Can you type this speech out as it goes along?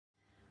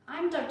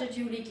I'm Dr.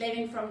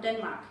 Glavind from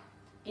Denmark.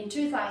 In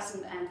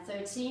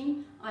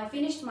 2013, I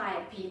finished my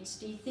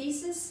PhD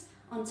thesis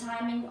on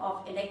timing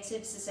of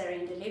elective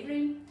cesarean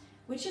delivery,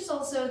 which is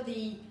also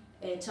the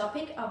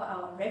topic of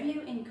our review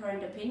in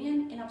Current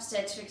Opinion in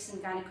Obstetrics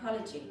and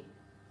Gynecology.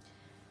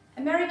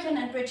 American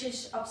and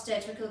British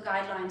obstetrical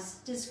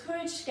guidelines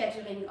discourage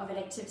scheduling of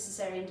elective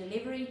cesarean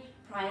delivery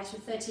prior to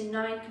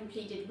 39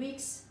 completed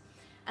weeks,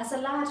 as a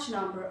large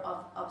number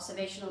of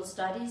observational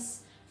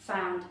studies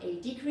found a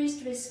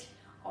decreased risk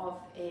of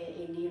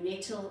a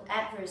neonatal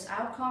adverse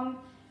outcome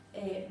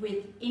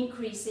with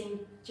increasing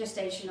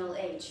gestational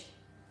age.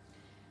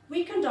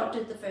 We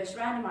conducted the first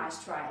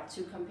randomized trial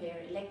to compare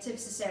elective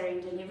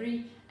cesarean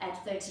delivery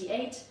at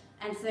 38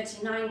 and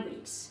 39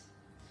 weeks.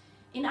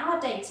 In our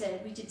data,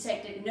 we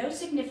detected no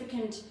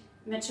significant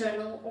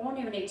maternal or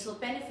neonatal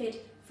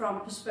benefit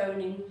from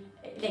postponing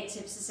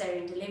elective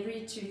cesarean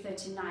delivery to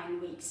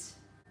 39 weeks.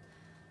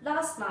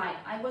 Last night,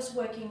 I was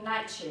working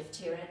night shift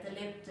here at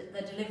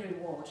the delivery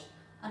ward,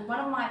 and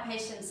one of my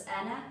patients,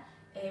 Anna,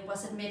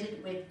 was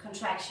admitted with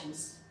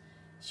contractions.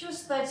 She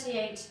was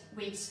 38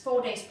 weeks,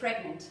 4 days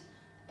pregnant,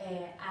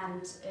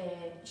 and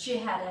she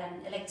had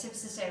an elective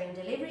cesarean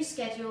delivery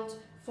scheduled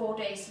 4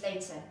 days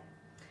later.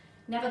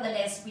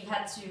 Nevertheless, we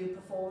had to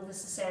perform the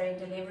cesarean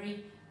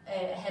delivery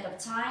ahead of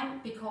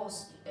time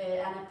because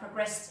Anna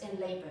progressed in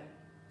labor.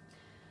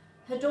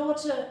 Her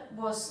daughter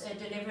was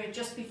delivered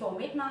just before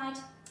midnight,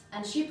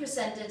 and she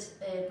presented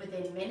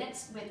within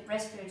minutes with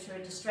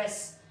respiratory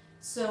distress.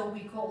 So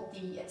we called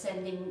the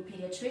attending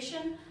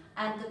pediatrician,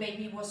 and the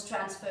baby was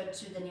transferred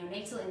to the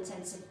neonatal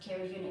intensive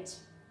care unit.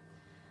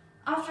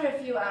 After a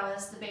few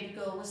hours, the baby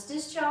girl was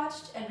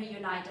discharged and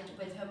reunited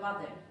with her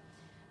mother.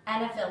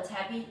 Anna felt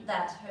happy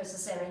that her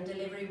cesarean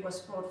delivery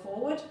was brought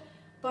forward,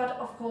 but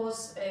of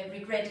course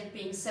regretted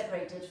being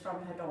separated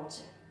from her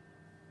daughter.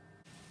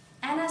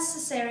 Anna's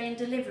cesarean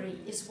delivery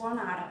is one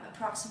out of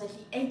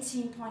approximately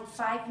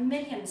 18.5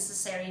 million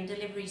cesarean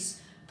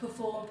deliveries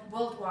performed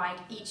worldwide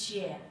each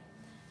year.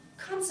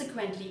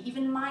 Consequently,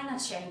 even minor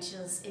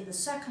changes in the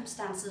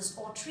circumstances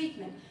or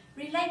treatment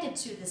related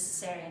to the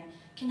cesarean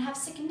can have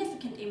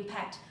significant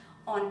impact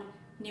on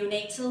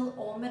neonatal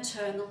or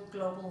maternal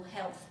global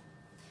health.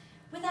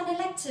 With an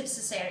elective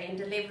cesarean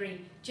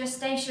delivery,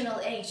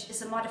 gestational age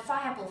is a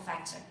modifiable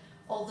factor,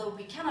 although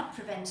we cannot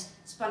prevent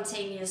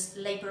spontaneous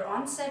labor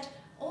onset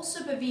or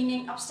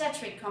supervening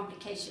obstetric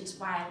complications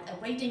while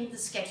awaiting the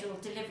scheduled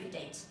delivery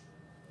date.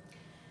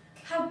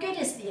 How good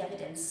is the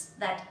evidence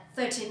that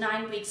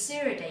 39-week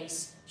serial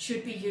days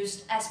should be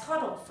used as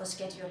cutoff for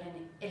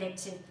scheduling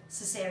elective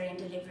cesarean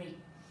delivery?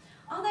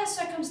 Are there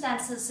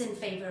circumstances in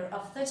favor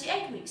of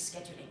 38-week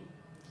scheduling?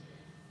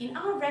 In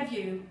our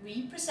review,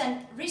 we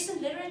present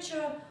recent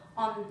literature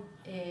on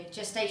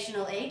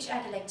gestational age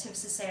at elective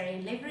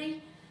cesarean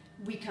delivery.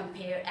 We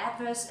compare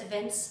adverse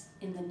events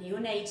in the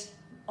neonate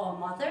or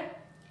mother,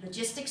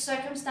 logistic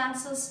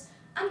circumstances,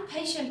 and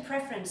patient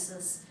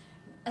preferences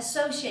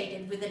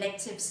associated with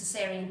elective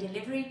cesarean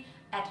delivery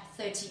at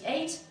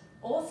 38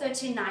 or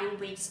 39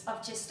 weeks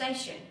of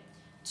gestation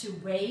to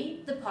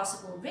weigh the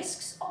possible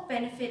risks or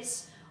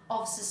benefits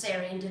of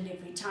cesarean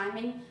delivery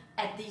timing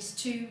at these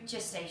two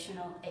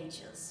gestational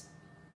ages.